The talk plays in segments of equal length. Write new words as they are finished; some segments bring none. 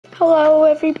Hello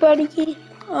everybody,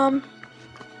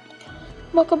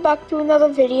 welcome back to another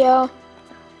video.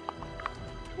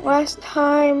 Last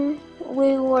time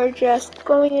we were just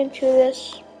going into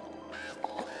this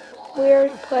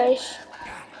weird place.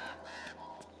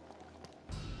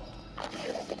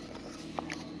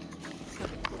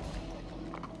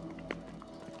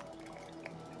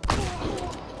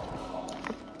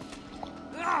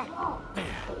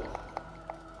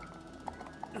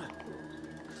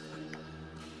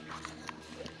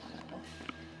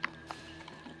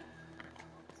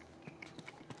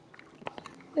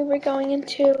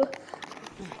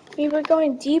 We were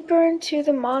going deeper into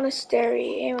the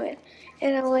monastery, and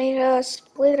Elena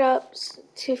split up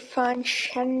to find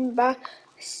Shambhala,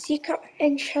 secret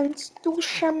entrance to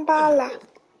Shambhala,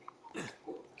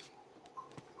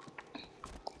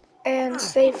 and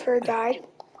Safer died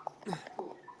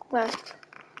last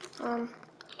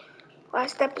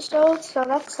episode, so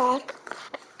that's sad.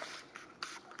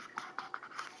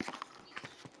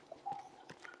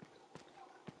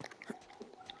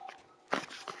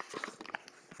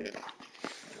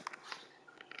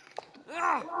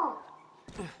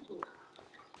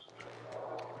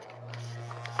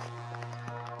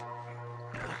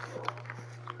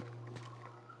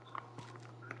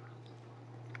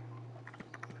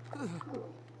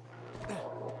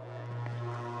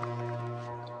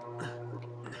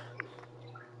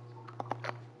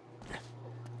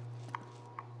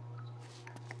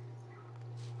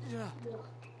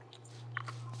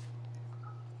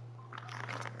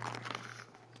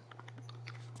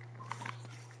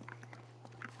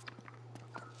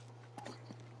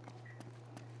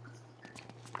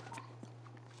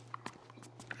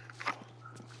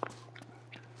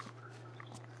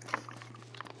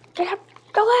 Get up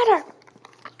the ladder!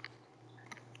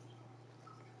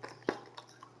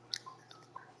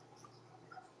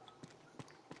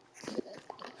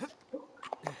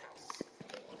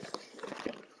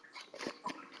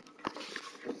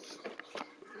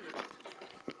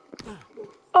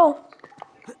 Oh!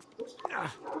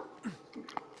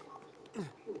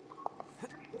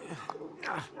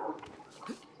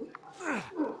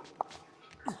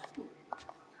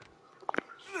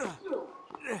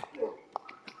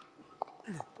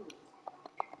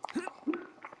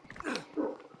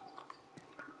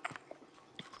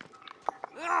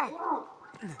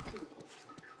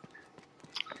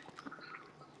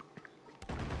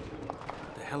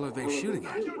 The hell are they shooting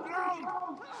at?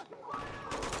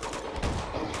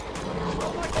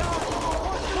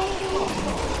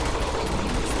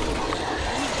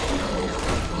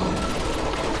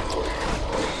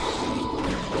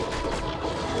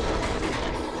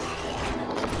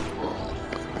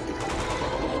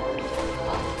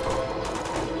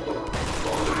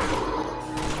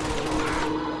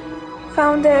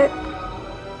 Found it.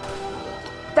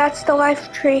 That's the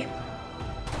life tree.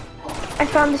 I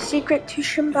found the secret to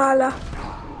Shambhala.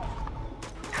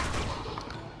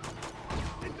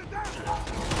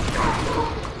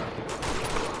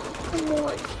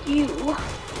 More you.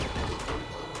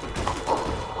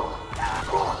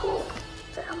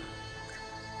 Damn.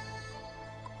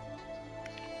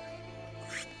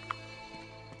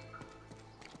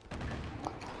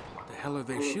 The hell are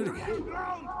they shooting at?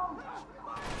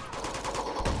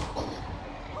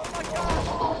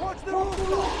 Watch the roof!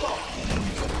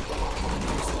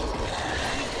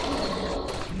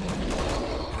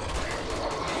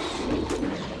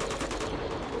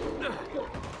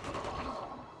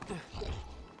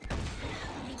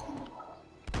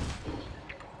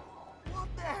 What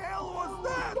the hell was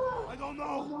that? I don't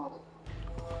know.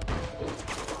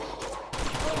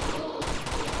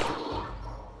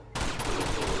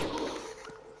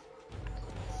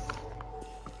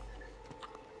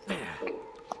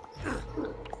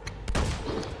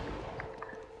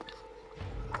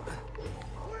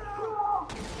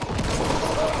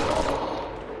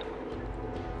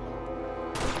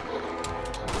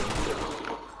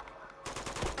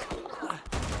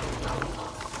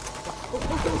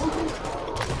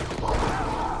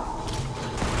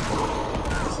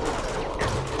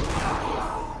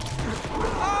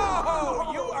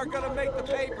 Oh, you are gonna make the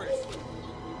papers.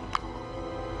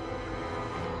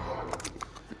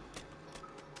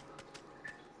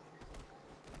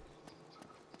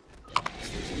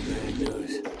 Bad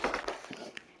news.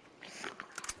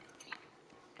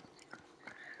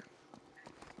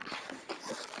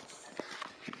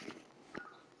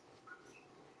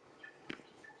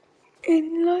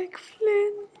 In like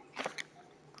Flynn.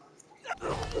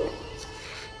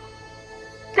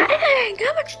 Dang,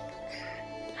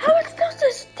 how much does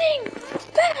this thing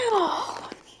fail?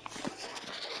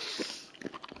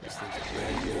 These things are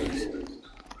bad news.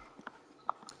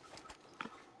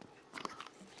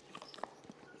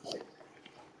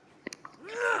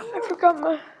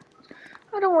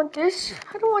 I don't want this.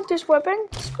 I don't want this weapon.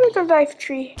 Screw the life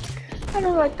tree. I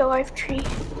don't like the life tree.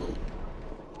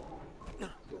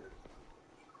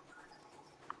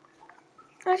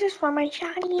 I just want my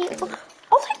shiny. I'll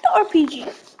take the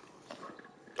RPG.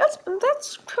 That's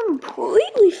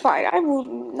completely fine. I will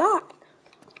not.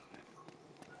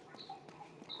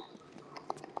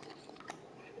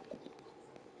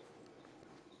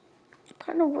 It's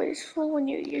kind of wasteful when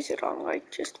you use it on like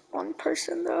just one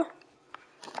person though.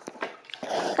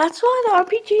 That's why the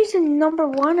RPGs in number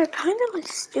 1 are kind of like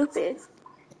stupid.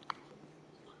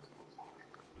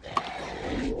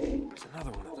 There's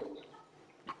another one of them.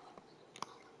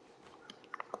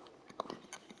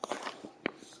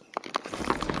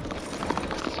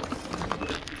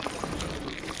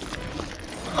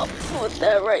 I'll put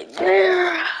that right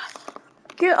there.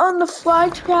 Get on the fly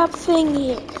trap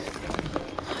thingy.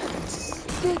 It's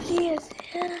sticky as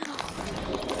hell.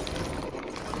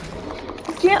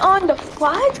 Get on the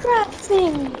fly trap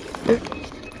thingy.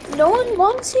 No one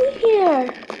wants you here.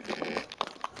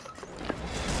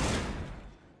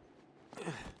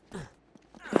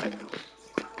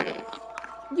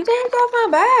 Get the heck off my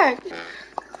back.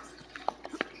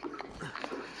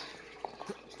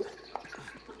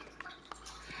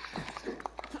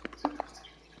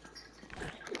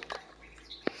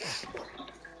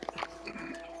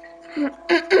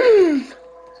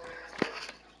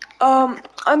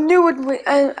 I knew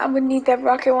I would need that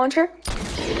rocket launcher.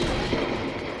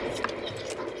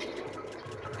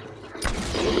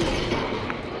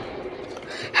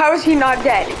 How is he not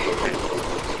dead?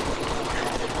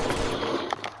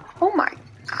 Oh my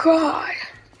god.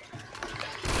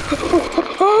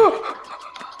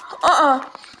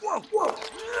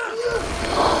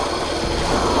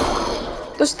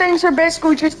 Those things are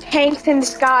basically just tanks in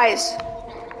disguise.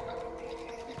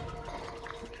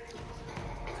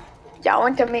 Yeah, I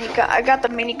want the minigun. I got the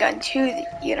minigun too,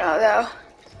 you know, though.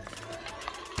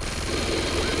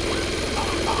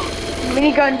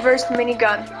 Minigun versus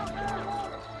minigun.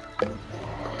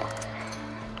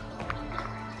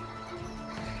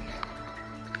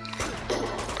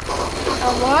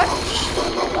 Now watch.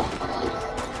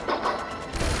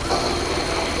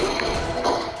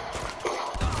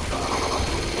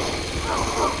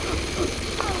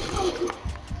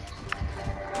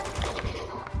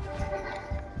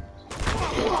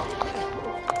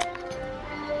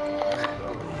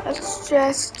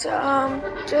 Let's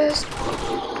just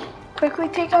quickly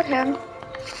take out him.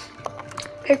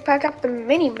 Pick back up the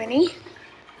mini. Got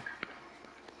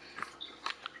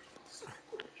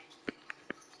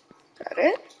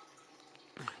it?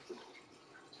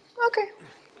 Okay.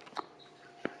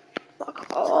 Walk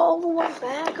all the way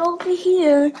back over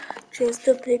here just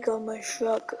to pick up my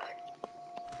shotgun.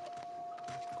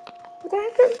 What the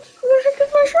heck is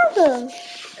my shotgun?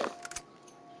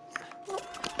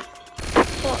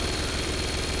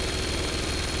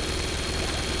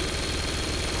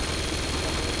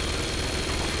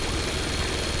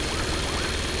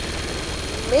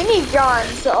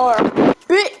 Miniguns are a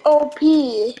bit OP.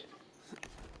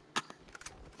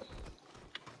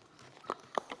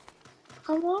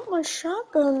 I want my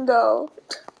shotgun though.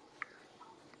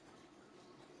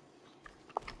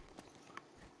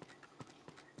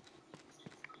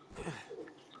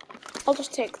 I'll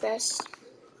just take this.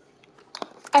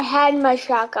 I had my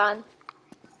shotgun.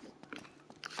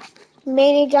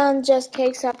 Minigun just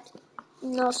takes up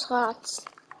no slots.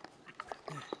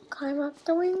 Climb up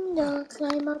the window,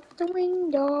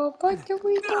 but the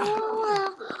we go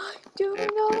out. Do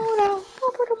know now.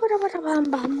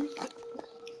 Bum.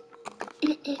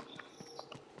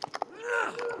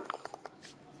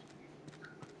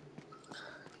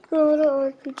 Go to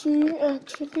RPG,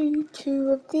 actually,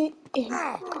 2 of the end.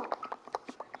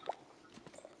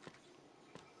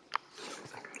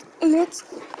 Let's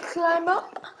climb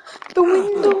up the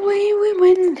window.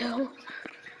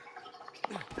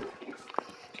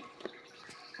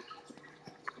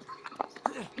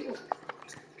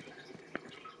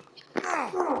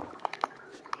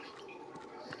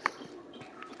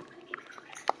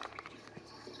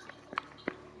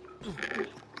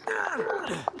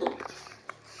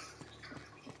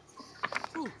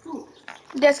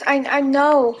 Yes, I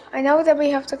know. I know that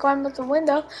we have to climb up the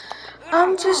window.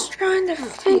 I'm just trying to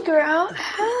figure out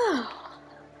how.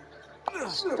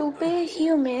 Stupid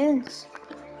humans.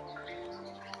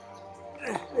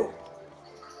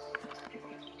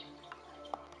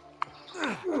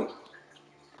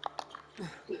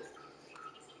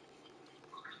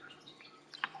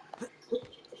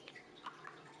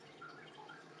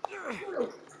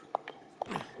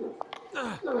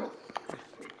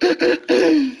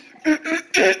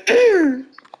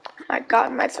 My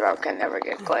God, my throat can never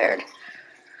get cleared.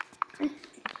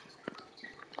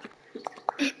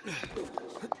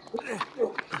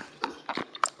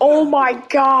 Oh my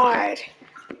God.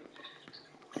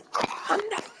 Calm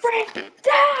the frick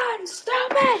down!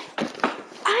 Stop it!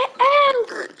 I am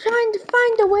trying to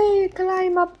find a way to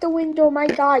climb up the window, my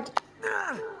God.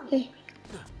 I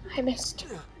missed.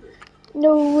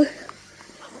 No.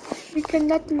 We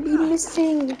cannot be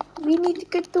missing. We need to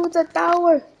get to the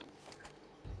tower.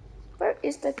 Where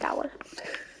is the tower?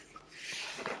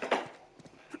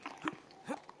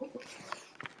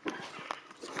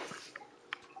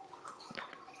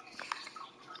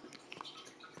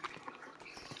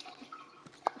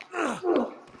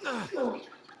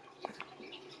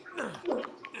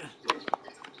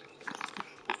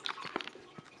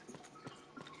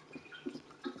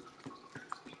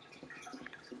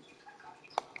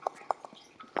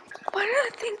 Why did I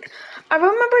think? I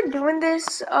remember doing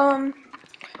this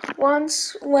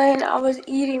once when I was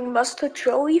eating mustard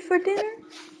chili for dinner,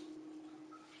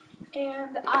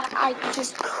 and I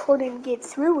just couldn't get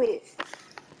through it.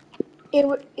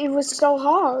 It was so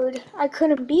hard. I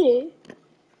couldn't beat it.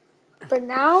 But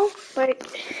now, like,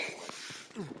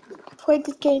 I played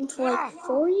the game for like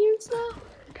 4 years now.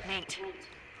 Nate,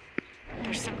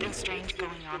 there's something strange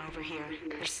going on over here.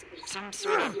 There's some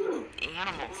sort of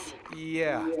animals.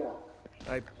 Yeah.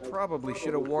 I probably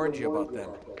should have warned you about them.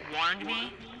 Warned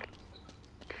me?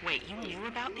 Wait, you knew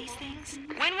about these things?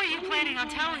 When were you planning on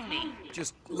telling me?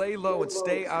 Just lay low and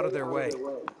stay out of their way.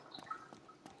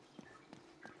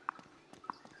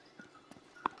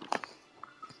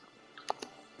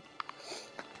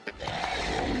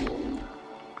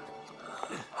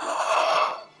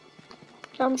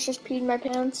 I almost just peed my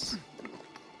pants.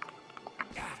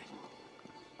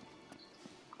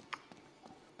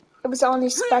 It was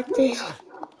unexpected.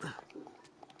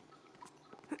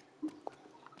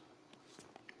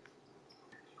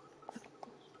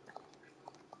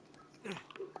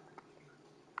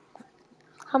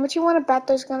 How much you want to bet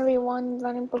there's gonna be one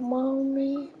running below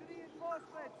me?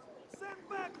 Reinforcements! Send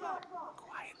backup!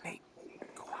 Quiet, Nate.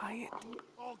 Quiet.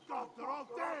 Oh God, they're all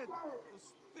dead!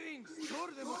 Those things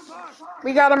tore them apart!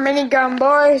 We got a minigun,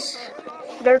 boys.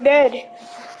 They're dead.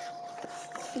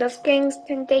 Those kings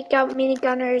can take out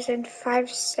minigunners in 5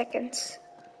 seconds.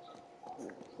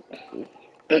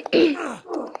 Ooh,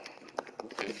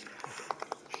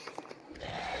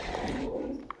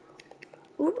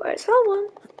 I saw one.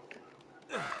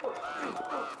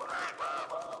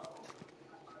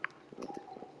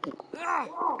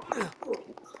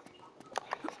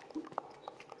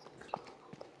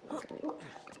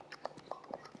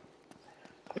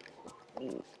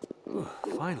 Ooh,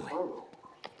 finally.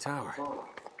 Tower.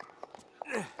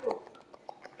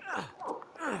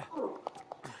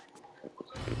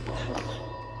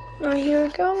 Oh, here we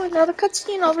go. Another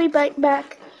cutscene. I'll be right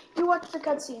back. You watch the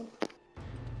cutscene.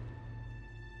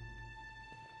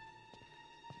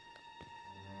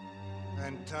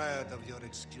 I'm tired of your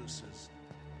excuses.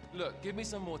 Look, give me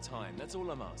some more time. That's all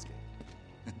I'm asking.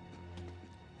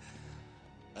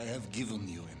 I have given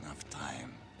you enough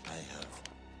time. I have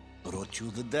brought you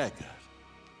the dagger.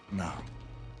 Now,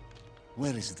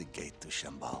 where is the gate to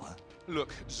Shambhala?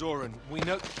 Look, Zoran, we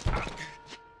know...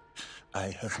 I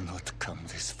have not come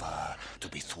this far to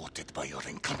be thwarted by your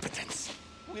incompetence.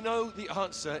 We know the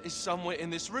answer is somewhere in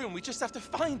this room. We just have to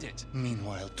find it.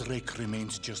 Meanwhile, Drake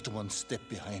remains just one step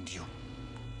behind you.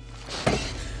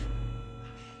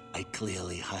 I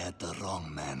clearly hired the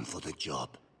wrong man for the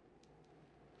job.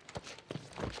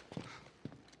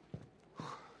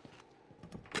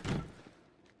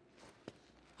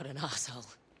 What an asshole.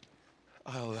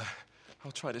 I'll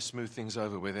try to smooth things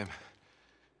over with him.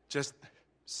 Just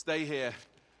stay here.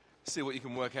 See what you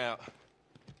can work out.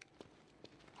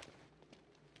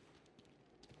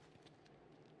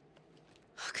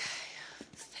 Okay.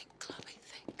 Think, Chloe,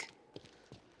 think.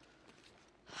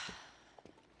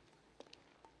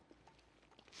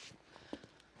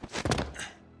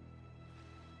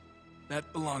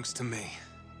 That belongs to me.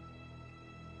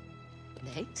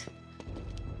 Nate?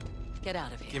 Get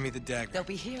out of here. Give me the dagger. They'll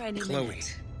be here any Chloe,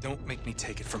 minute. don't make me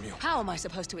take it from you. How am I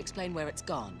supposed to explain where it's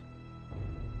gone?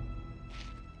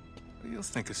 You'll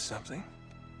think of something.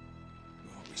 You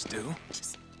always do.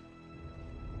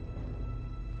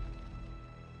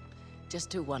 Just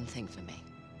do one thing for me.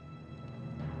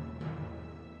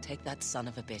 Take that son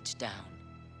of a bitch down.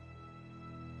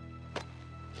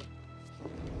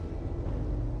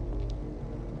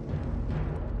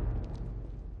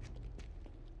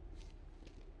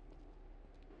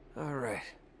 All right.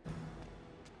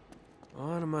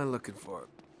 What am I looking for?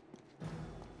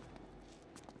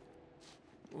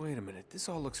 Wait a minute, this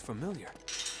all looks familiar.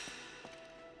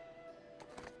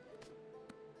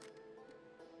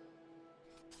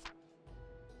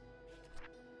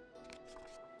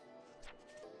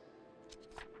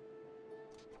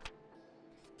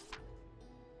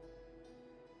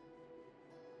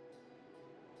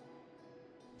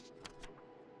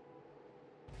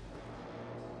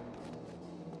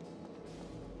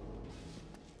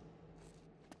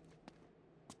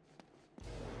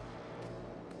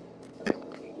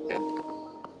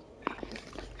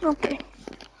 Okay.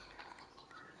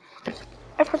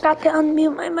 I forgot to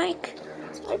unmute my mic.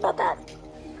 Sorry about that.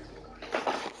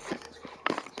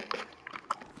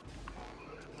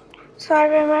 So I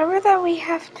remember that we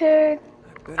have to.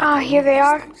 I bet Here move they these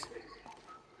are. things.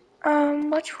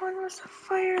 Which one was the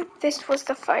fire? This was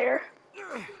the fire.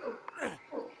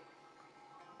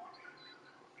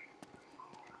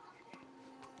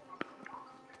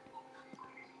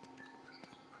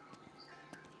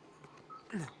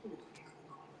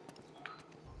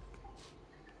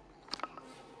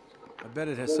 I bet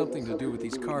it has something to do with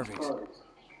these carvings.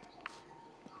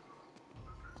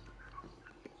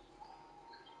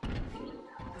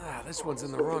 Ah, this one's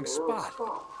in the wrong spot.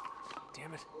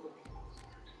 Damn it.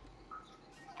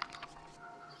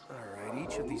 Alright,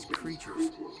 each of these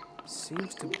creatures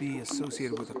seems to be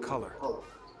associated with a color.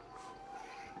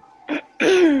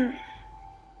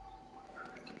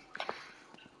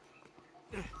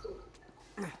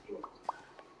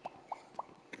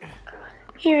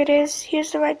 Here it is.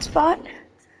 Here's the right spot.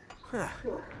 Huh.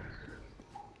 Alright.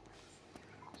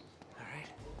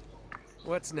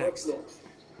 What's next?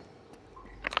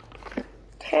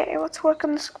 Okay, let's work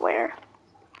on the square.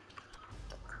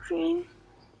 Green.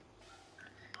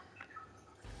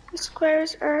 The square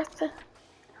is earth.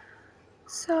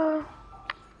 So,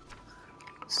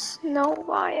 Snow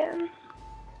Lion.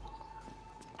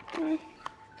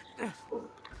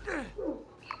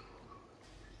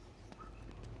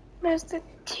 There's the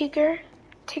tiger.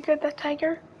 Tigger the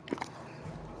tiger.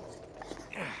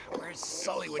 Where's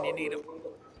Sully when you need him?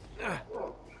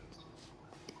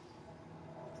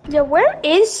 Yeah, where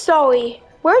is Sully?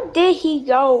 Where did he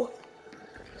go?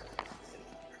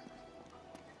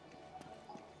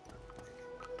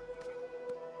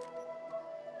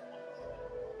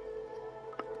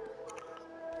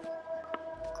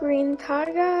 Green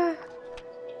tiger.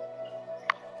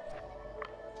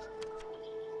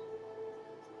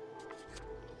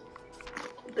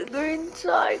 The green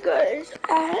tiger is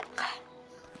at.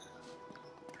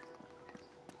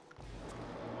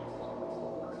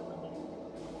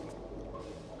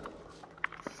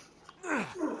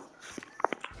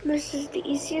 This is the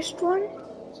easiest one.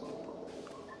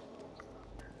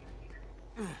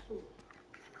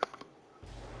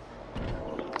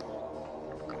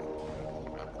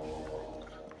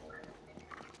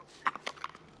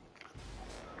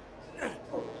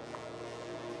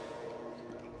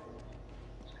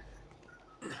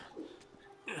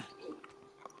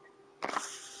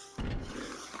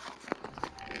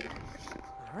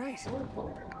 Alright.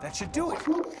 That should do it.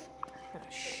 Ah,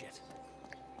 shit.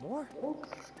 More?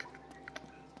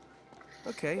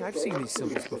 Okay, I've seen these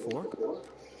symbols before.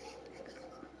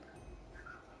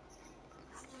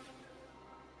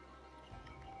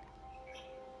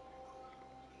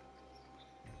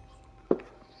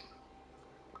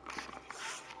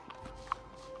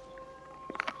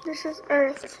 This is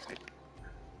Earth.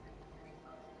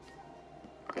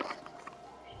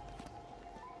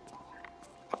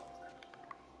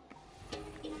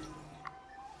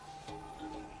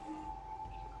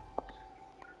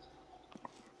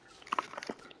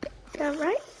 Is that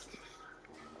right?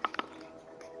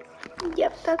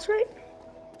 Yep, that's right.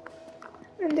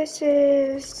 And this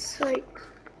is like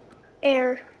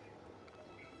air.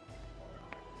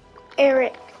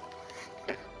 Eric.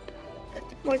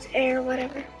 What's air,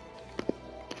 whatever.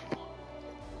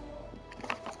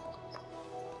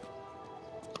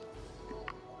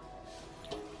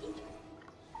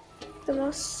 The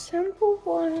most simple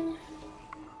one,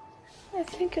 I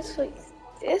think it's like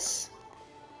this.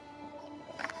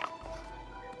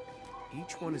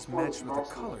 Each one is matched with a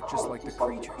color, just like the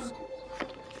creatures.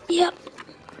 Yep.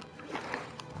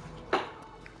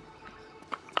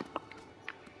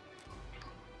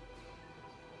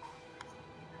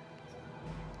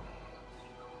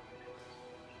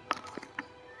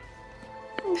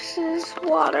 This is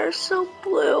water, so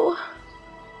blue.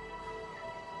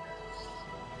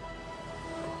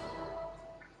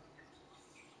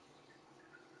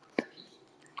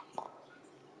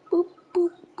 Boop,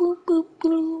 boop, boop, boop,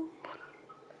 boop.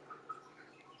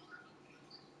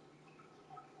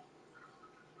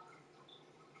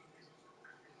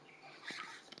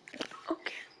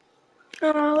 Okay.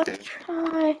 Let's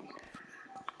try.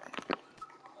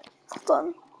 Hold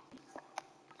on.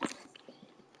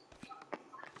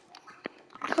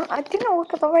 I didn't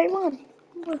look at the right one.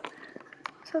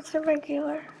 So it's a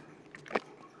regular.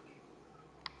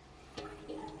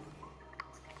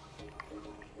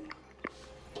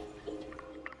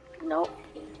 Nope.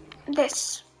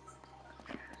 This.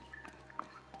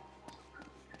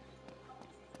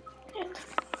 And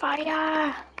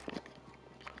fire.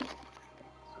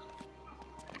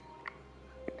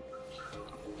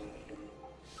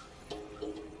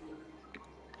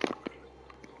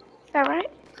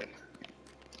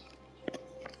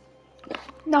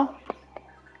 No.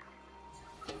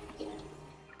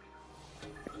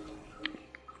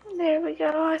 There we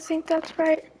go. I think that's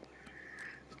right.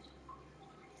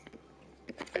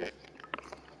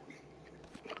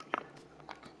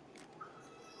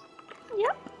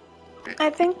 Yep. I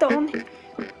think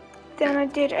then I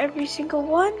did every single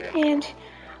one, and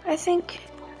I think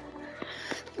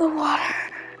the water.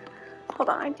 Hold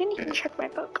on, I didn't even check my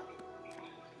book.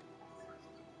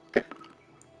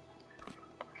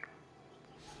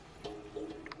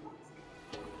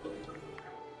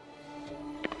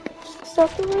 Is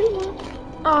that the right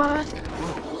one?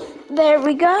 There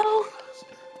we go.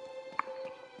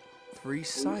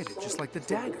 Three-sided, just like the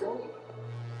dagger.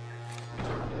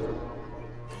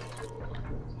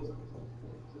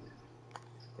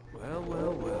 Well,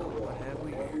 well, well, what have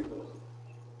we here?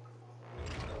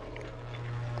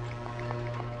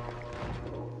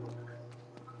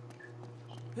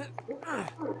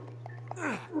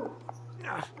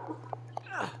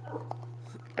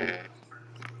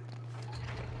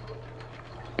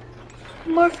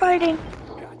 More fighting.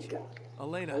 Gotcha.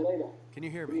 Elena, can you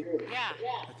hear me? Yeah.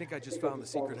 I think I just found the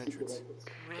secret entrance.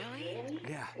 Really?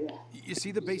 Yeah. You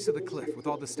see the base of the cliff with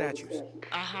all the statues?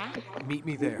 Uh-huh. Meet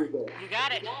me there. You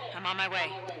got it. I'm on my way.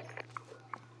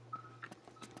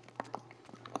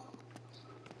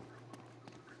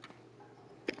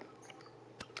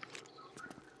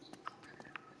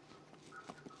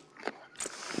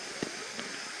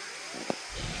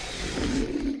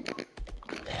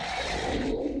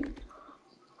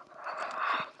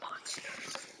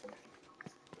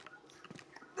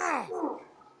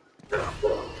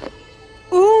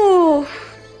 Ooh.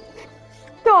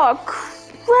 The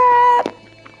crap.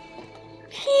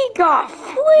 He got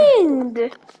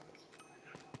flinged.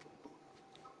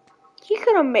 He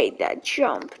could have made that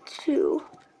jump too.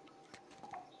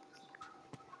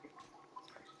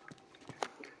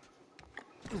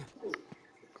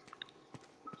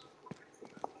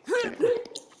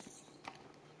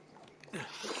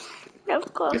 That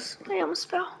was close. I almost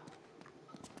fell.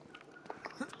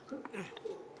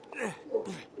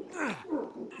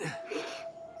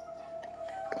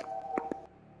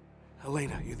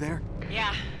 Elena, you there?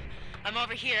 Yeah. I'm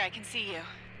over here. I can see you.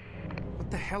 What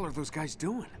the hell are those guys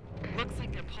doing? Looks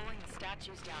like they're pulling the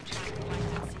statues down, trying to find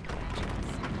that secret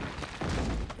entrance.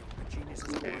 The genius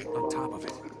is right on top of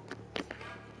it.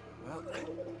 Well,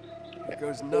 here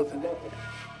goes nothing.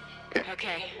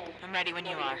 Okay. I'm ready when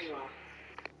you are.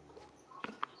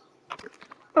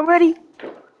 I'm ready.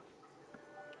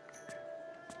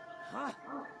 Huh?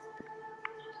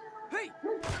 Hey!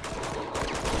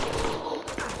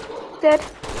 Dead.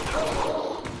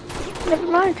 Never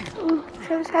mind. Ooh,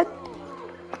 shot his head.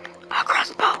 A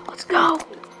crossbow. Let's go.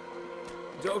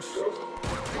 Dose.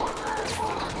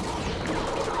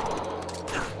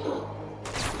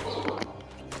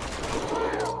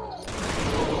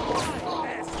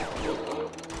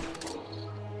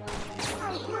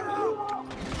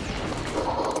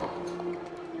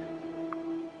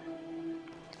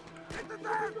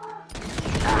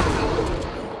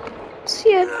 See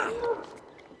it.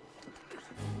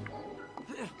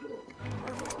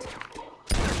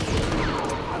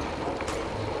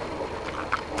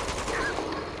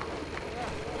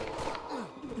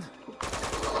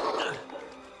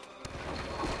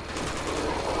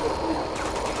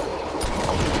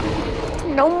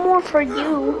 No more for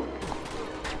you.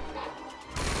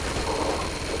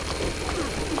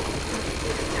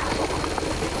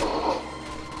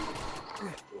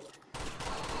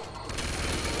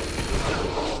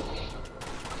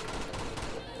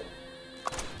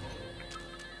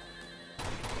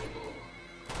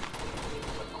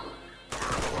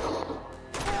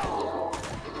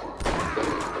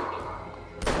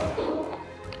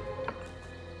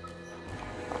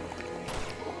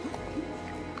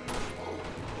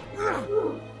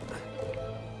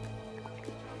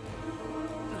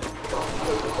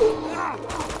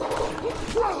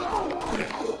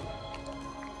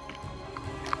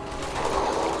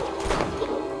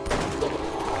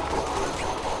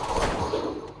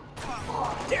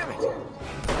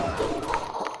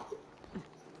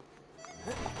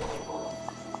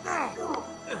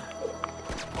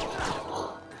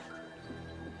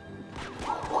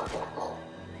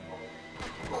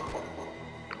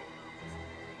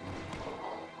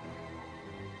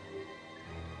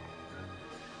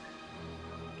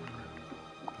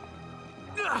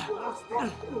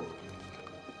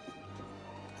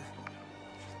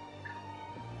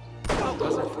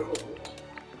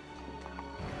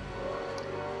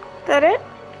 That it?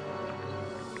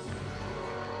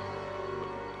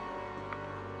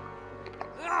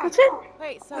 That's it?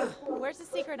 Wait, so where's the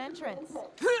secret entrance?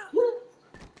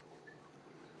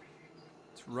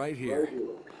 Right here.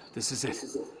 This is it.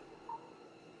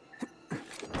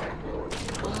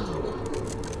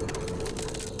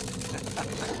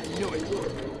 I knew it.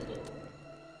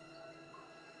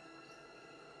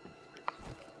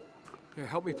 Here,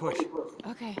 help me push.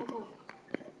 Okay.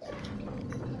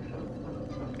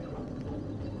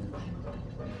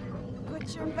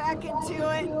 Put your back into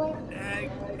it.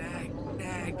 Nag, nag,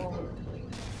 nag.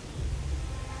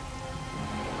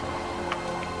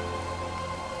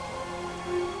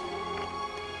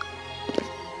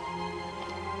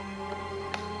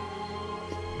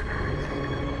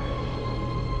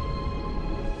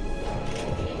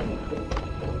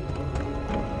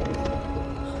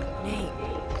 Nate.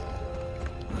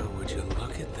 Oh, would you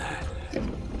look at that?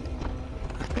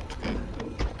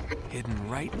 Hidden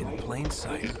right in plain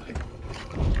sight.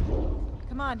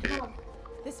 Come on.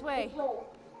 This way.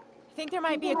 I think there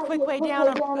might be a quick way down.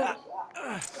 At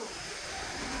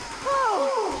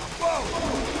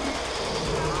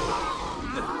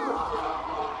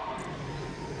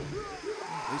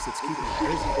least it's keeping it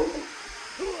busy.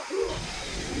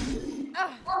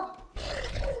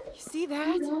 You see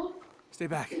that? Stay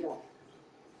back.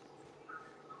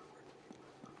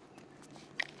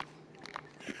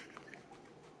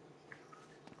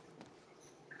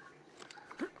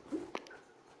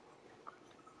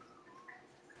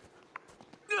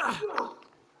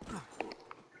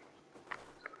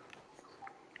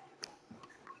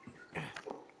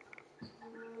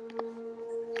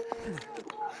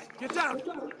 Get down!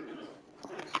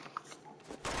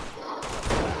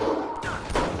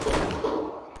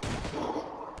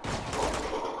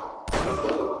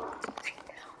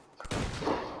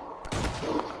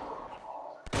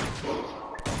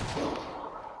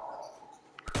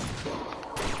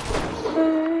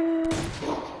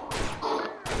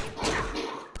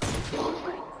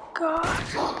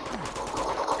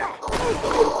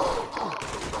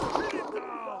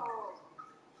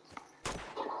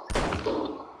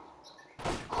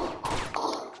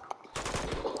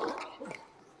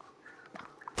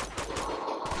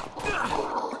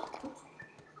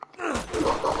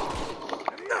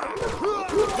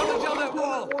 Coming down that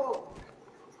wall!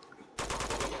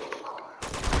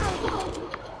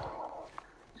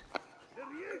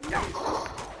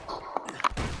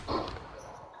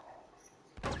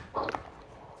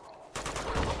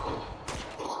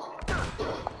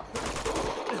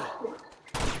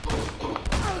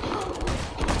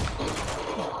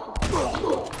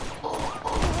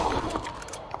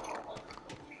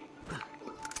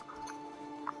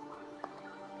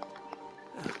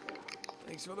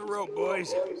 Thanks for the rope,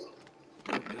 boys.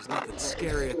 There's nothing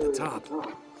scary at the top.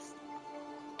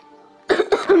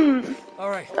 All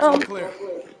right, it's all clear.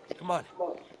 Come on.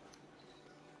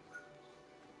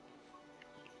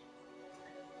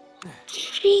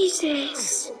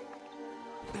 Jesus.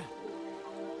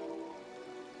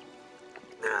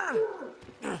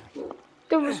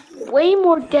 There was way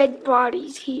more dead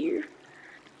bodies here.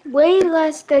 Way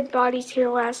less dead bodies here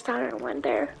last time I went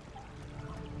there.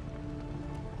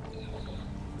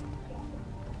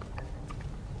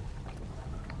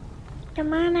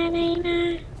 Come on,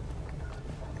 Elena.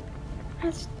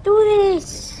 Let's do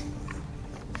this.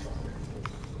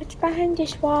 What's behind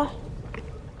this wall?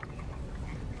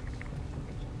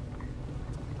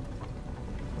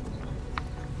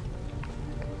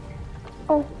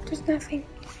 Oh, there's nothing.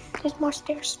 There's more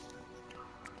stairs.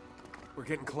 We're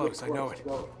getting close, I know it.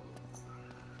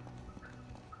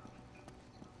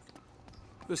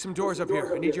 There's some doors up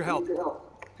here. I need your help.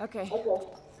 Okay.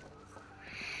 All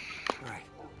right.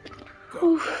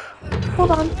 Oof.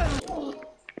 Hold on.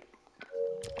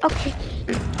 Okay.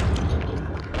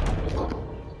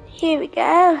 Here we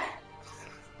go.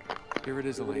 Here it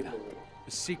is, Elena.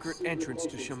 The secret entrance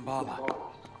to Shambhala.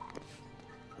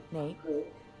 Nate,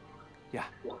 Yeah,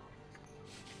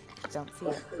 don't see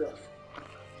it.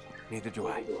 neither do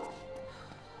I.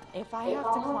 If I have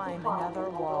to climb another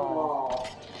wall,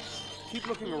 Keep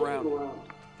looking around.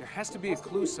 There has to be a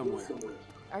clue somewhere.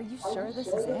 are you sure this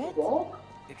is it?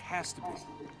 It has to be.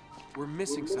 We're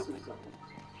missing something.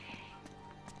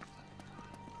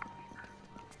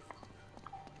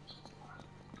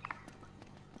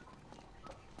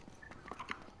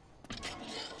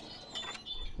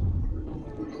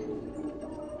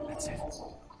 That's it.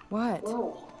 What?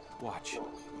 Watch.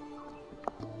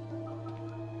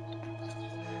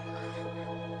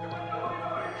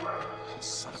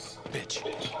 Son of a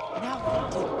bitch.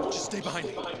 Now, Just stay behind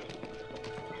me.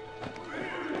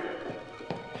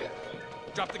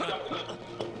 Drop the gun.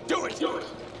 Do it!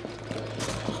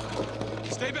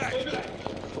 Stay back!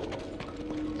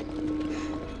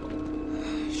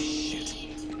 Shit.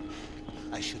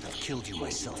 I should have killed you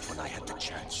myself when I had the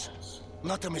chance.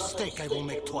 Not a mistake I will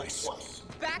make twice.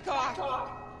 Back off!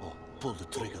 Oh, pull the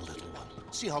trigger, little one.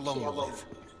 See how long you live.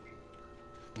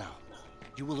 Now,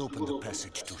 you will open the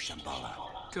passage to Shambhala.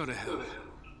 Go to hell.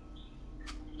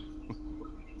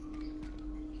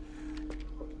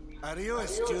 Are you a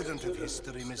student of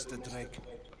history, Mr. Drake?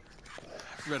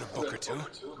 I've read a book or two.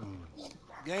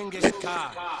 Genghis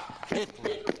Khan,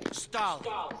 Hitler, Stalin,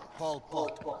 Pol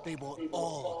Pot, they were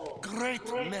all great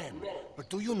men. But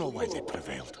do you know why they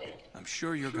prevailed? I'm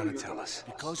sure you're gonna tell us.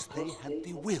 Because they had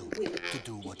the will to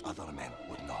do what other men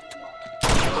would not.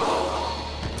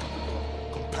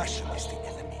 Compassion is the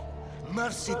enemy.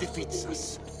 Mercy defeats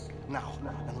us. Now,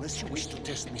 unless you wish to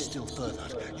test me still further,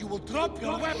 you will drop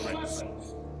your weapons!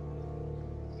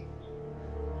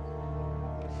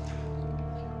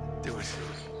 Do it.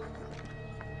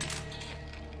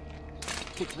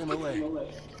 Kick them away.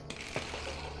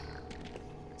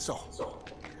 So,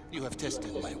 you have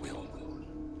tested my will.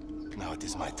 Now it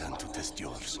is my turn to test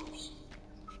yours.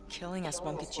 Killing us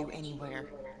won't get you anywhere.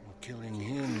 Killing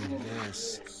him,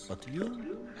 yes. But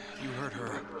you? You hurt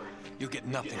her. You'll get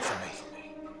nothing from me.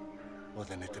 Well,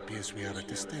 then it appears we are at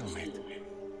a stalemate.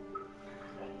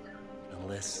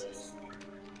 Unless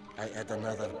I add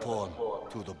another pawn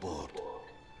to the board.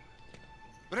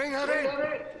 Bring her in!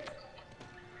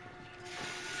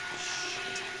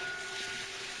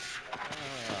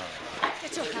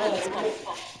 Get your hands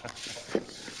off!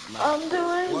 I'm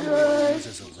doing One will good. use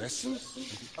as a lesson, and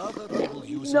the other I will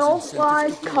use No as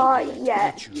flies incentive to caught kill.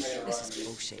 yet. Choose. This is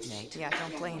bullshit, Nate. Yeah,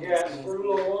 don't play in this game.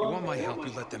 You want my help,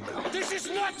 you let them go. This is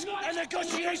not a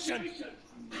negotiation!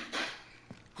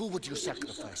 Who would you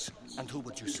sacrifice, and who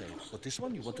would you save? But this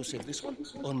one? You want to save this one?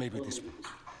 Or maybe this one?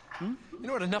 You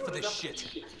know what? Enough of this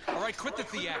shit. All right, quit the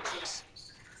theatrics.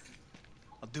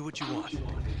 I'll do what you want.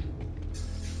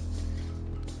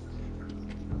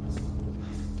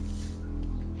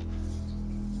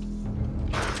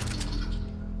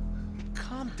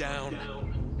 Calm down.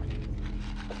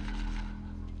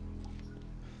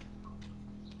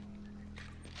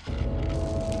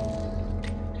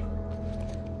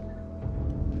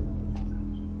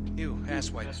 You,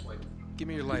 asswipe. Give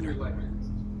me your lighter.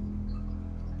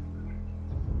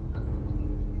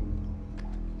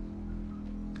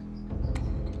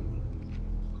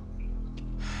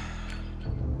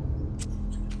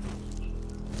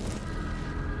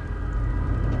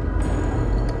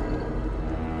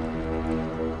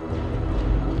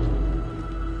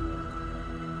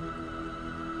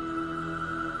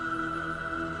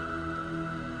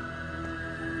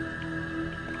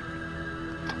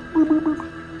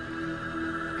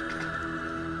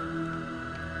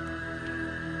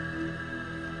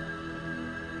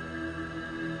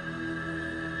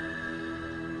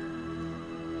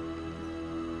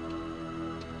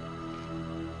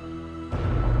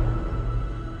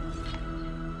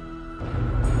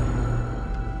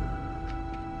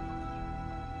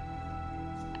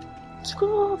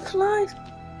 Screw off, flies.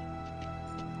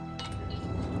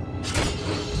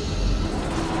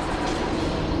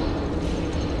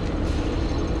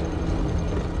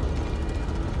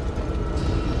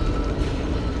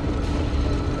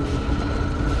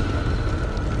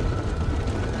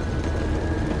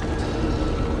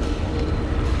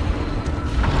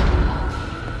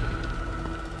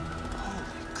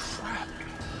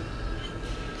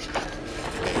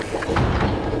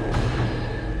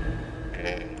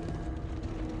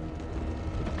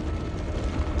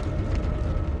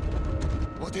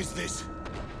 What is this?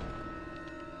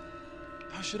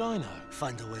 How should I know?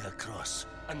 Find a way across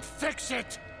and fix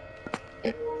it!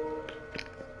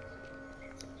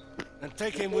 And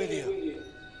take him with you.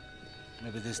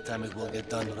 Maybe this time it will get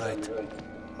done right.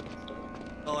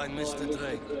 Oh, and Mr.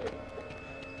 Drake.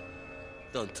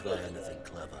 Don't try anything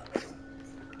clever.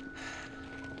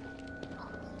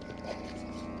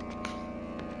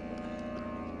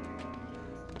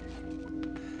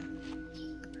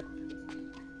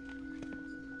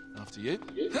 After you.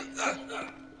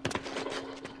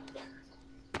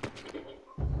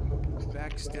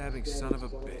 Backstabbing son of a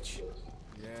bitch.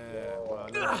 Yeah, well,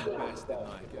 I know the best, didn't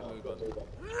I? Get a move on.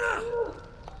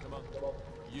 Come on.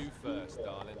 You first,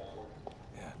 darling.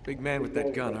 Yeah, big man with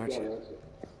that gun, aren't you?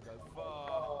 Go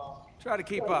far. Try to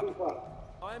keep up.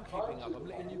 I am keeping up. I'm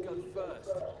letting you go first.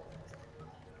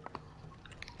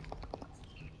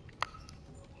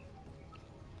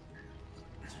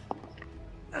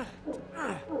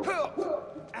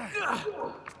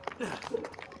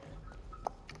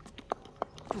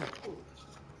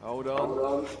 Hold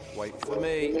on. Wait for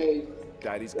me.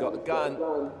 Daddy's got a gun.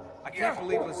 I can't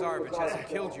believe Lazarevich hasn't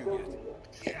killed you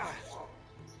yet.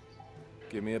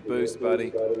 Give me a boost,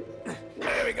 buddy.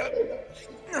 There we go.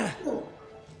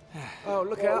 Oh,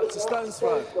 look out, it's a stone's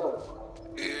throw.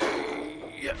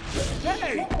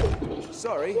 Hey!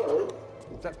 Sorry.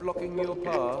 Is that blocking your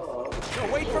path? No,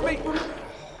 wait for me!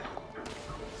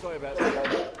 Sorry about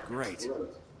that. Great.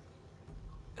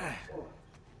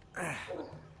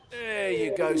 There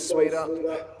you go, sweetheart.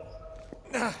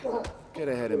 Get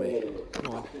ahead of me.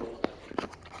 Come on.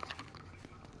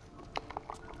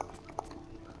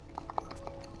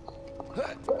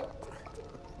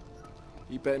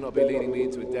 You better not be leading me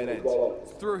into a dead end.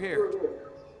 It's through here.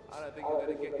 I don't think you're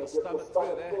going to get your stomach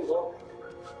through there.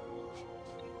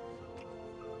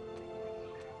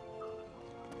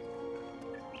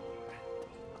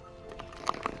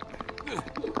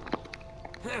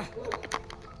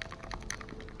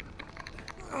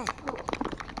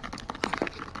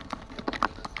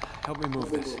 Help me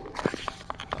move this.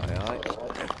 Aye, aye.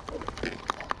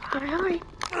 Aye,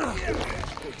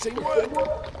 Good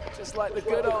teamwork. Just like the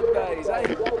good old days,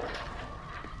 eh?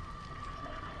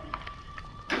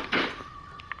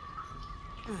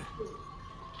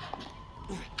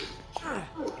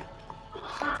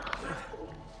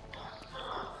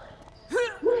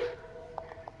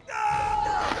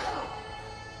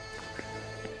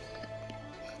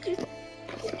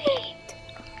 Nate!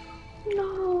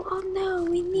 No, oh no,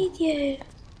 we need you.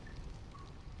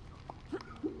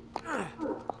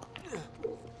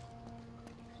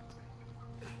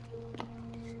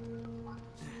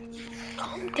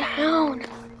 Calm down.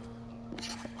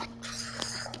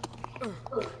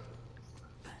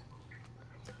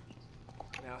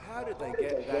 Now, how did they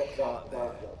get that cart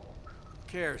there? Who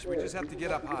cares? We just have to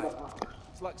get up high.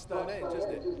 It's like Stonehenge,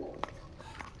 isn't it?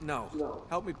 No.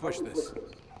 Help me push this.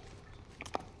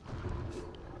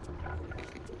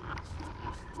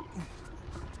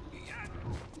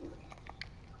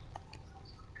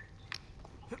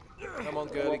 Come on,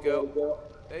 girly girl.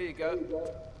 There you go.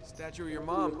 Statue of your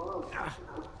mom. Oh,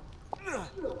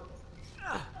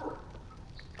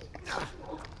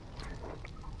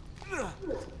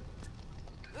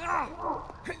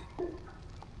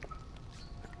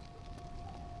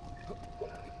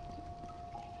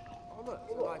 look,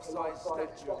 it's a life-size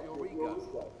statue of your ego.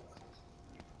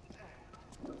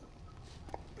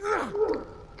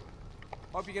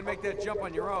 Hope you can make that jump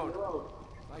on your own.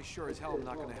 I sure as hell am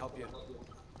not gonna help you.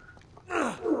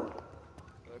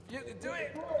 If you can do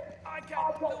it, I can.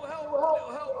 Little help,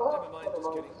 little help. Never mind, just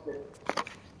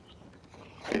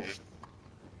kidding.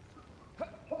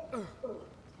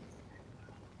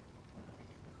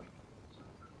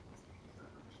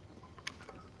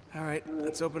 All right,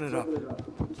 let's open it up.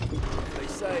 They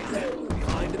say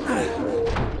behind a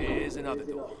door is another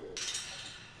door.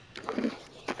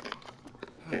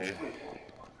 Okay.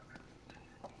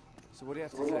 So what do you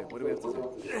have to do? What do we have to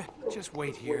do? Just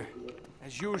wait here.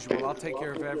 As usual, I'll take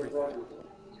care of everything.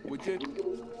 Would you?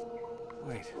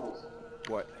 Wait,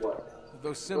 What?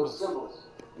 those symbols.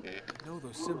 I know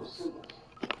those symbols.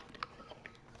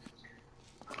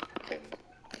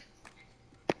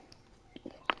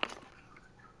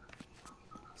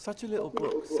 Such a little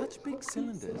book, such big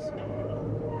cylinders.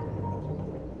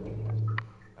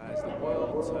 As the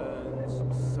world turns,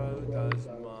 so does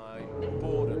my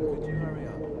boredom. Could you hurry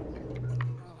up?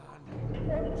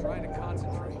 I'm trying to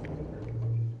concentrate.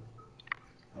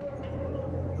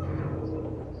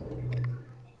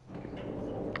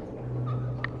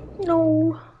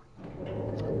 No.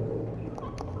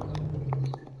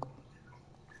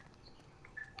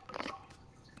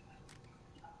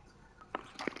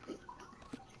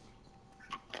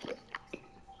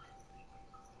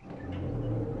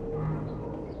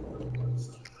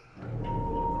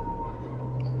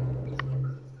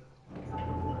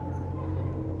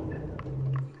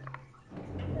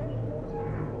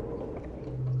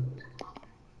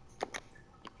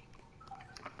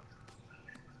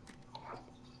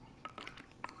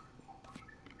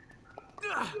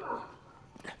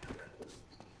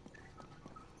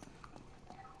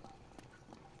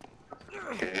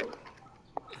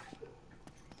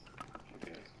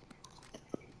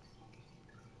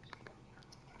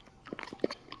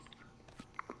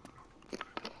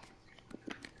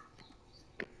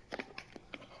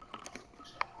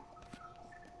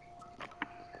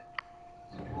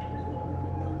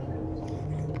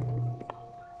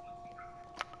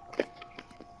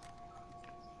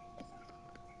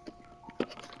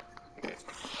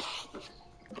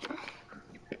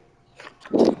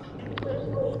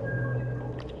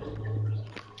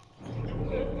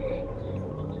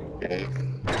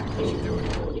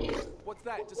 What's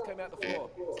that? It just came out the floor.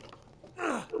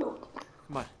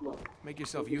 Come on, make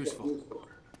yourself useful.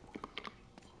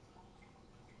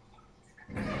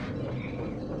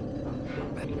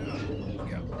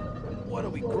 What are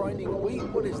we grinding wheat?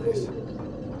 What is this?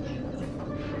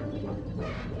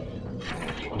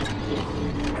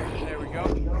 There we go.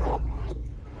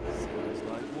 Smells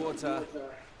like water.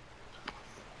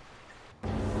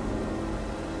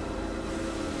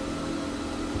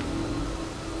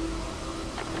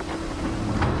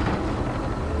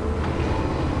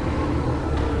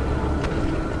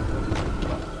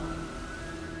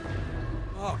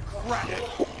 Oh, crap!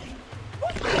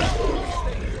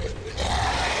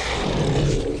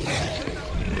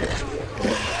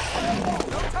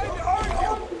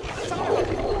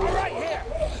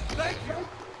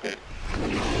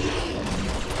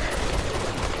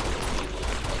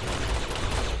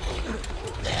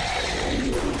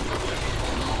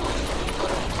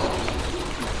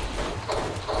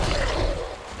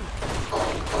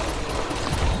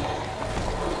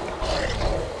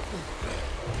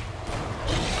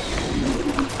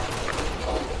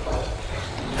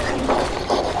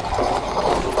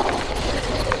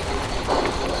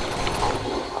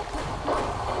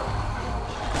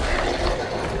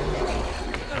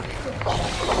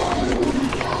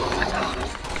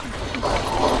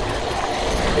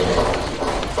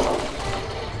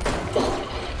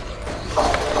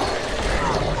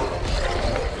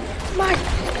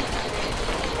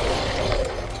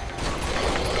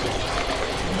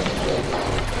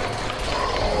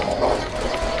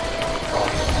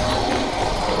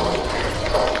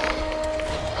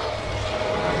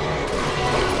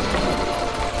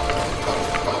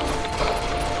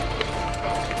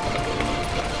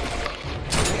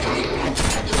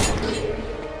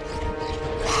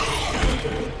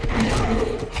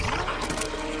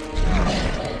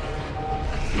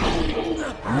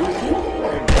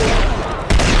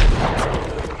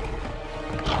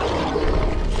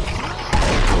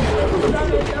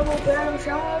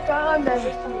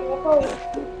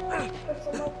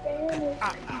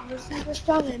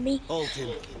 Hold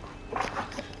him.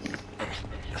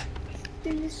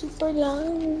 This is super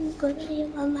long. Gonna be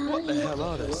in my mind. What the hell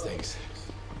are those things?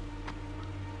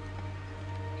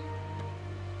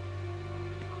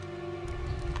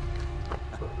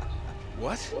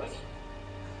 What?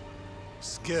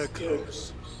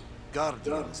 Scarecrows.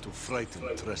 Guardians to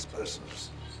frighten trespassers.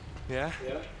 Yeah?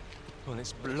 Well,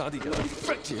 it's bloody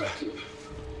effective.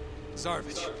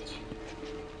 Zarevich,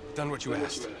 done what you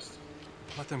asked.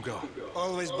 Let them go.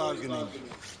 Always bargaining.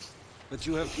 But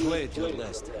you have played your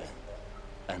last hand.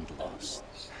 And lost.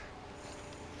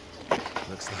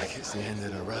 Looks like it's the end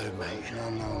of the road, mate. No,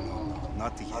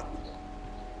 not yet.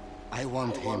 I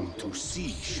want him to see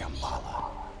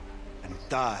Shambhala. And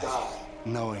die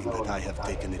knowing that I have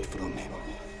taken it from him.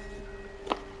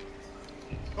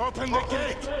 Open the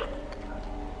gate!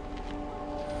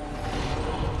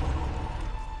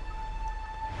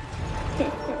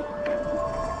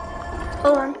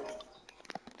 Hold on.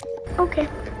 Okay.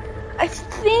 I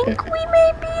think we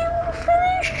may be able to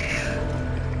finish.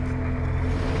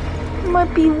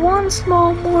 Might be one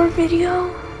small more video.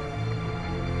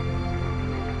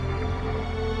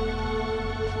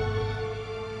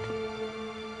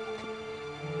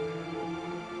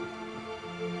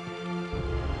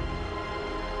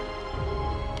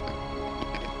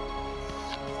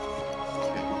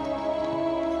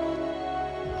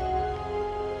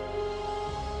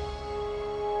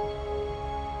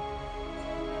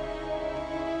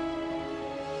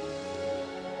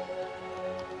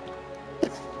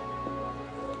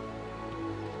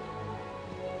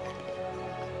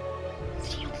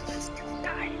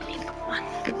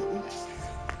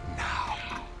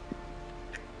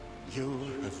 You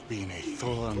have been a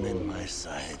thorn in my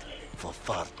side for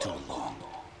far too long.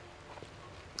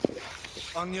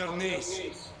 On your knees.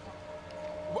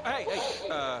 Hey,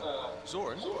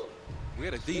 Zoran, we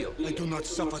had a deal. I do not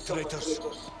suffer traitors.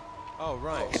 Oh,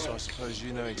 right, so I suppose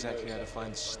you know exactly how to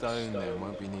find stone then,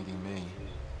 won't be needing me.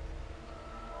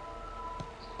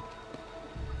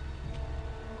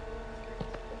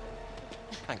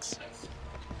 Thanks.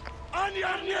 On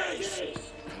your knees!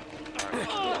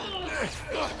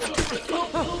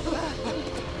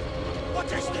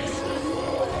 What is this?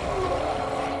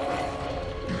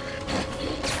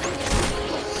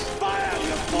 Fire,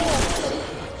 you fool!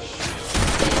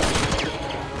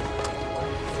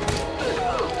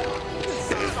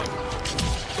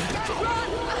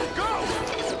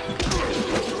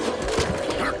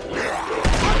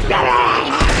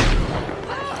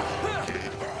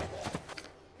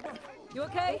 You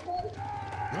okay?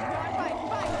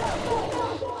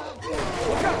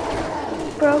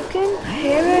 Broken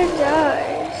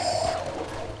Paradise.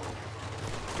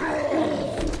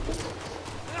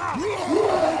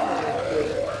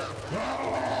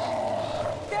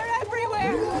 They're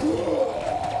everywhere!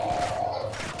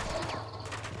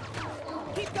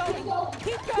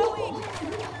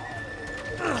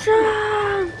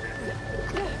 Jump!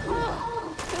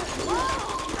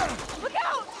 Look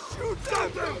out! Shoot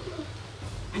them!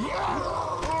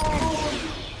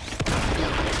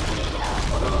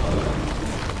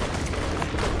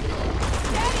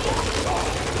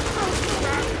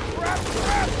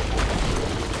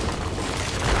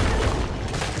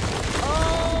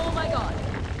 Oh my god!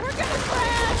 We're gonna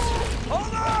crash!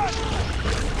 Hold on!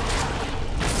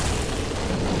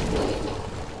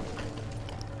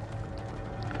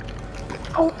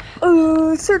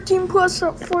 Oh, 13 plus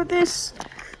for this.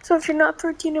 So if you're not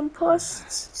 13 and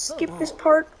plus, skip this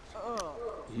part.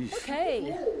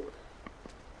 Okay.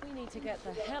 We need to get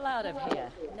the hell out of here,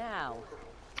 now.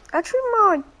 Actually, I'm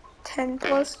on 10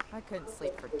 plus. I couldn't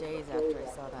sleep for days after I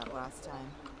saw that last time.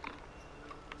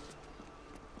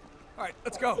 All right,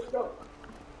 let's go. Come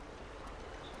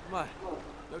on.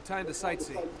 No time to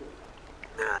sightsee.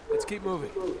 Let's keep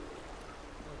moving.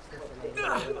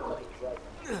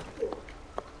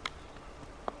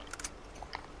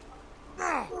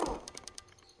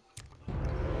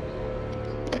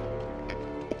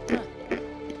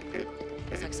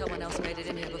 Looks like someone else made it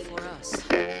in here before us. So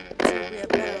we have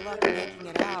better luck making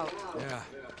it out. Yeah.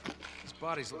 These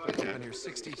bodies look like they've been here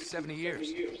 60, 70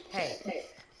 years. Hey.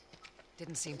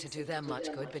 Didn't seem to do them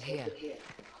much good, but here.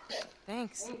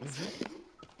 Thanks.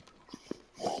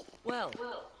 Well,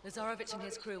 Lazarovich and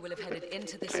his crew will have headed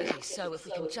into the city, so if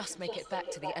we can just make it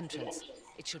back to the entrance,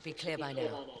 it should be clear by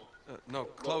now. No,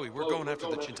 Chloe, we're going after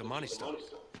the Chintamani stone.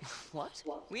 What?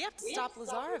 We have to stop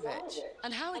Lazarovich.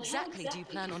 And how exactly do you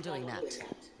plan on doing that?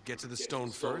 Get to the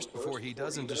stone first before he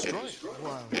does and destroy it.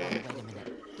 Whoa, wait a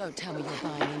minute. Don't tell me you're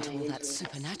buying into all that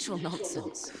supernatural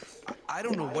nonsense. I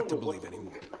don't know what to believe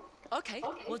anymore. Okay,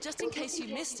 well, just in case you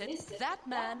missed it, that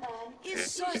man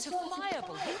is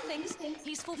certifiable. He thinks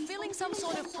he's fulfilling some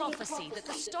sort of prophecy that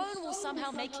the stone will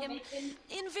somehow make him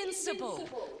invincible.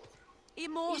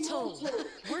 Immortal.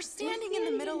 We're standing in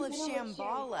the middle of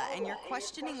Shambhala, and you're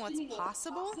questioning what's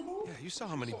possible? Yeah, you saw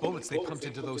how many bullets they pumped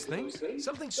into those things?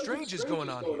 Something strange is going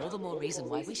on here. All the more reason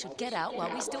why we should get out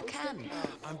while we still can.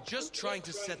 I'm just trying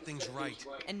to set things right.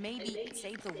 And maybe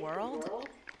save the world?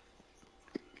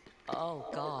 Oh,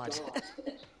 God.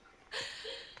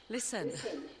 Listen,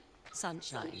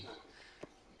 Sunshine.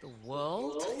 The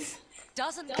world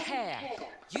doesn't care.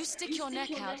 You stick your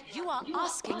neck out, you are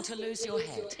asking to lose your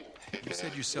head. You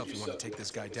said yourself you want to take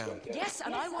this guy down. Yes,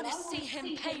 and I want to see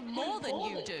him pay more than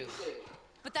you do.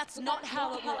 But that's not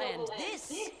how it will end.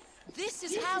 This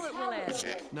is how it will end.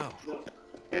 No,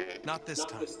 not this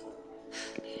time.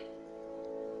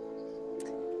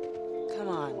 Come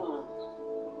on.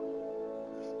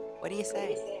 What do you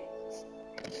say?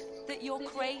 That you're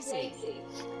crazy.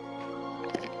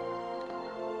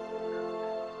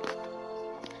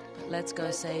 But let's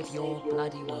go save your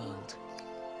bloody world.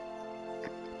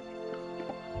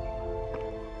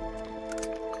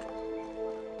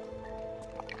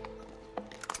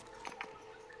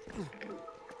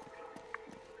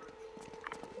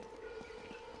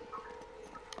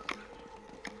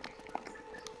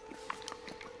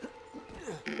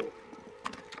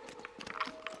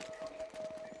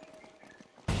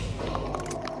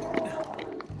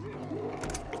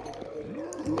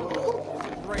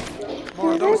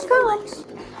 More of those freaks.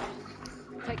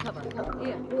 Take cover.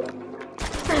 Here.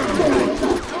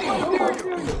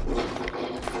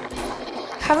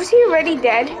 How is he already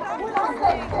dead?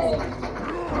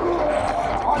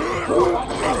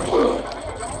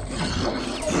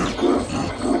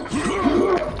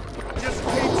 Just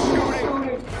keep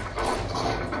shooting.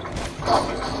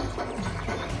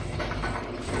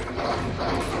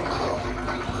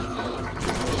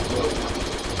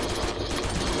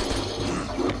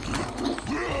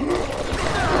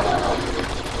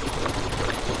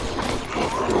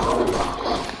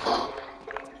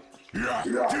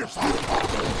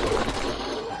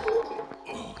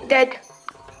 Dead.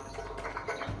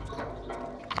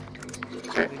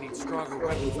 They need stronger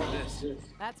weapons than this.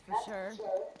 That's for sure.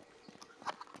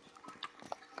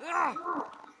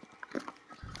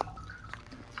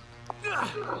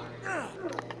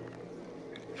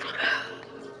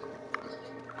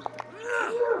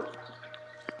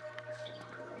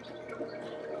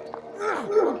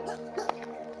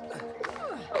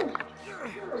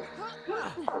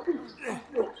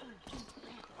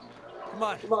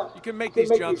 Come on, you can make these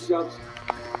jumps.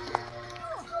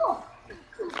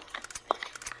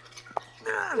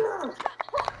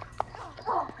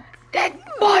 Dead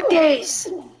bodies!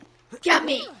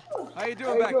 Yummy! How you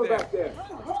doing back there?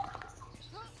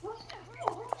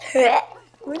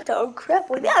 What the crap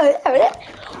was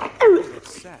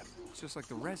It's sap. It's just like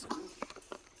the resin. That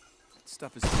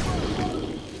stuff is...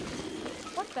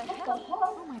 What the hell?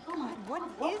 Oh my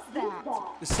What is that?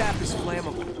 The sap is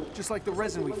flammable, just like the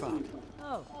resin we found.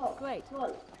 Oh, great.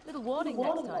 Little warning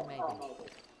next time, maybe.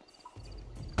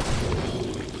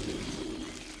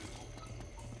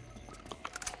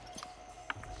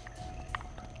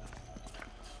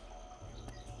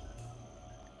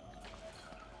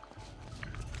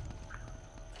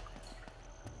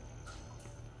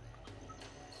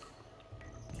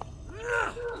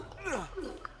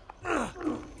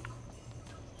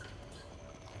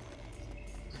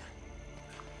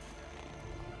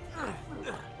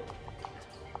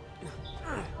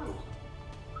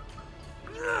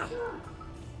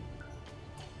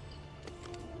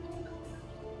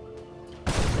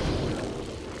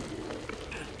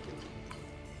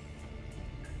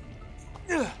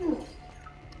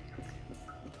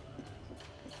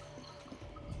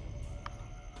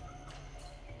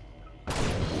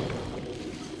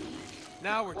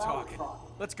 Now we're talking.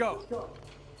 Let's go.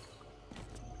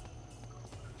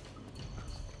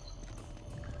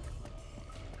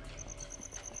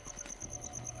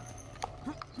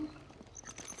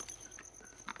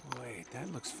 Wait,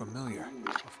 that looks familiar.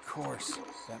 Of course.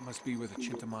 That must be where the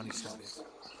Chintamani stuff is.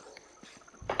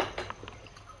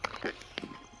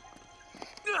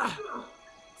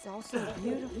 It's also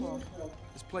beautiful.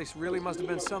 This place really must have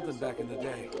been something back in the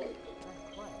day.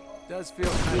 Does feel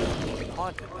kind of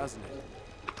haunted, doesn't it?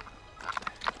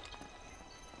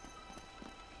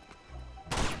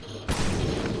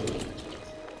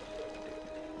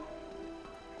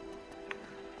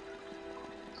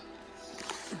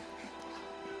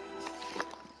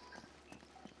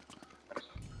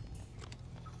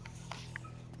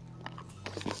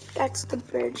 That's the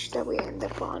bridge that we end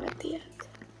up on at the end.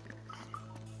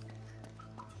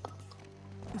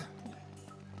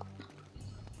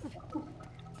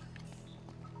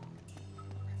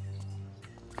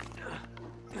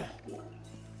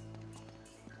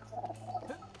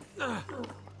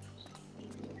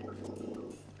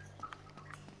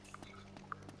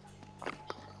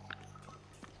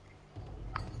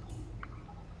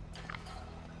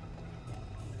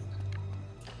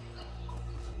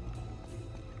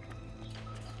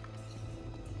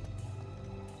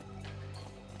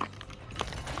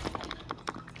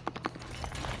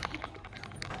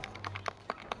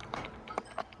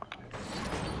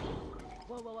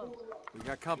 We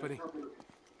got company.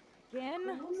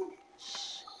 Again?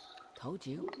 Shh. Told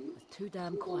you. It was too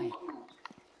damn quiet.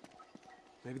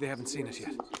 Maybe they haven't seen us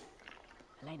yet.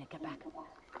 Elena, get back. Oh,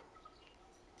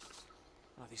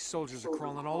 these soldiers are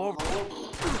crawling all over.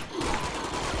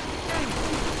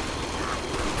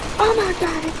 Oh my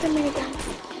god, it's a minigun.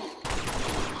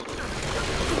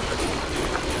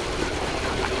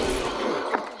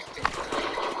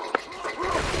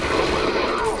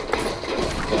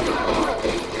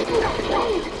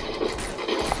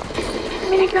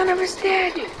 Minigun was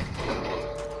dead.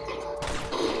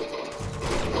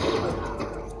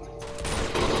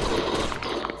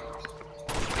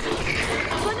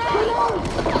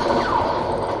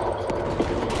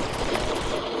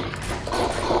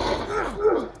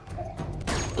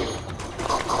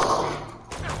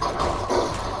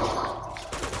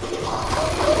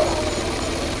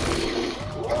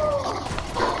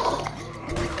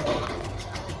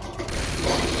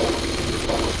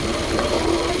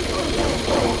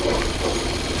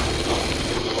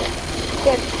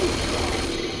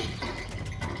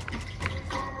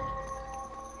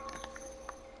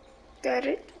 Got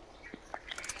it.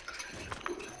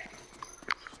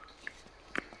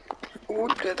 Ooh,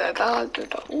 da da da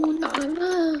da. Ooh, na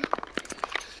na.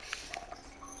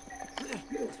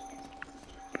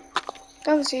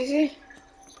 That was easy.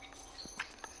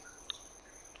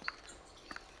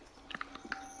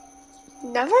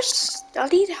 Never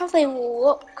studied how they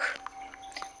look.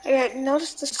 I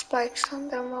noticed the spikes on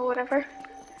them or whatever.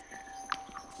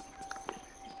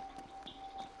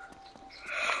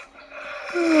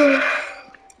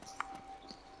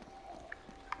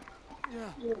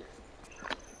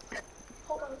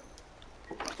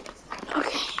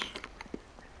 Okay.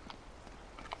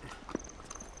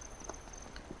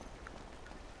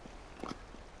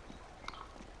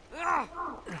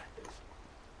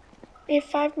 We have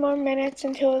 5 more minutes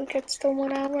until it gets to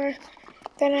 1 hour.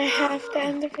 Then I have to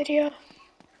end the video.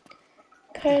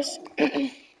 Cause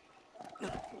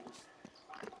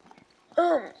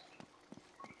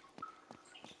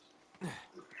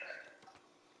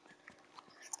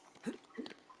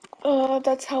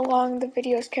that's how long the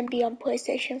videos can be on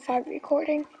PlayStation 5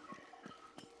 recording.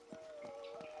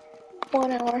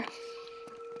 1 hour.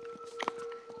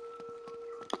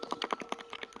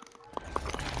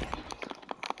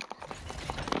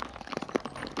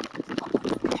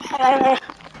 Damn it,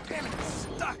 it's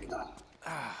stuck.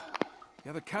 The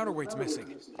other counterweight's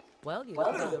missing. Well, you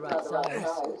got the right size.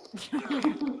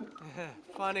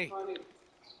 Funny.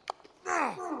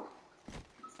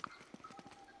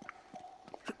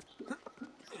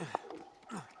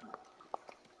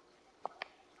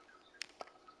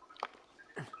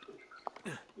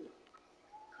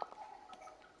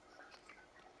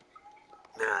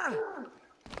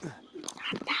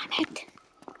 Damn it.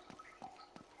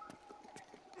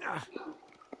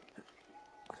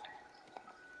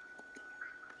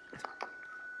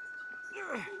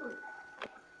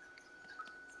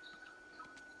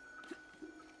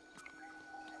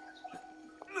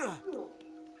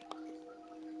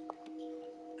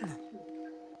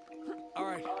 All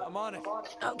right, I'm on it.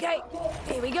 Okay,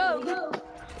 here we go. Go!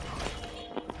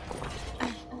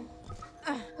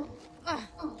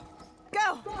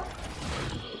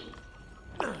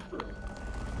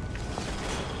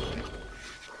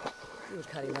 You were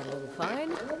cutting that a little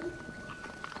fine.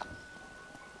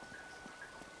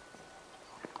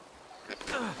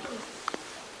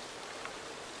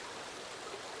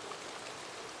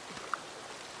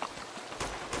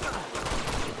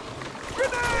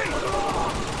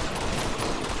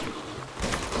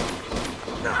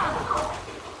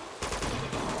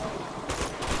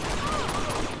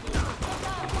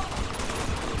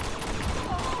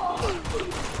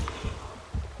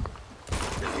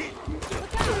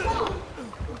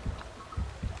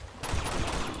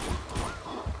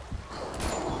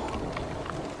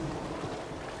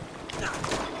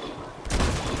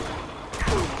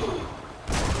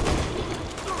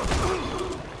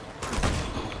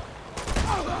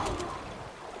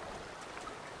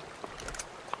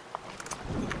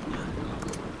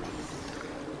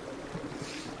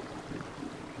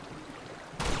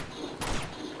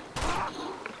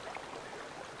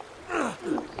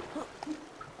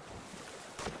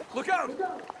 Look out!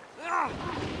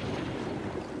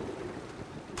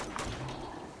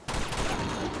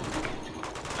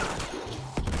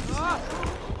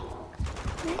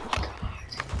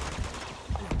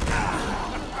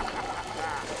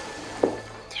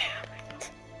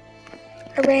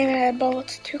 I ran out of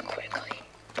bullets too quickly.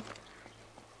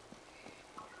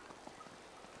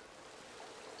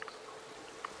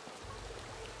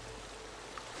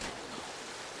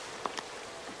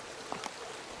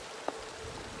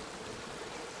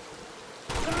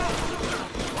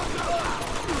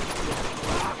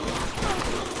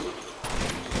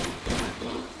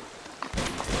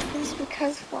 It's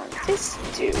because of this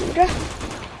dude.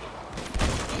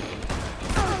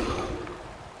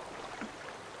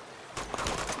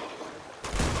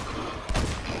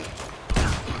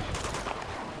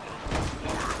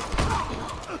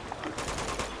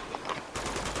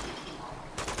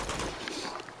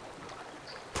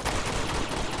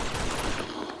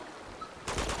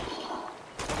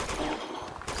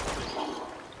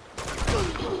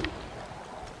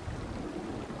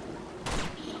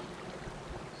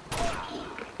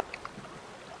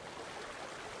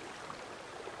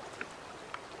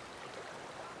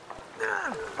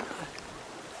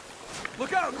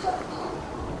 Look out!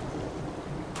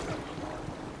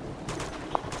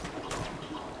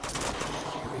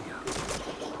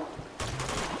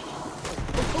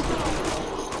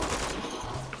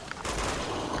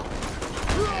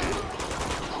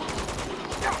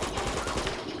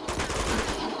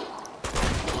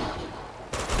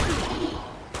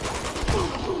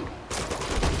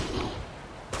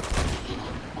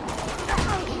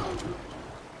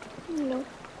 No.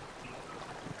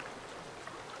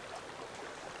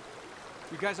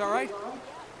 You guys all right?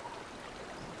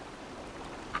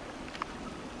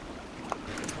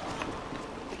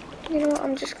 You know what,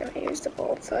 I'm just gonna use the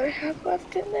bullets that I have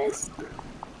left in this.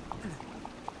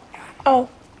 Oh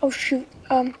shoot.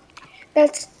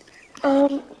 That's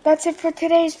it for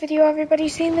today's video, everybody.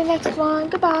 See you in the next one.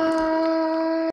 Goodbye.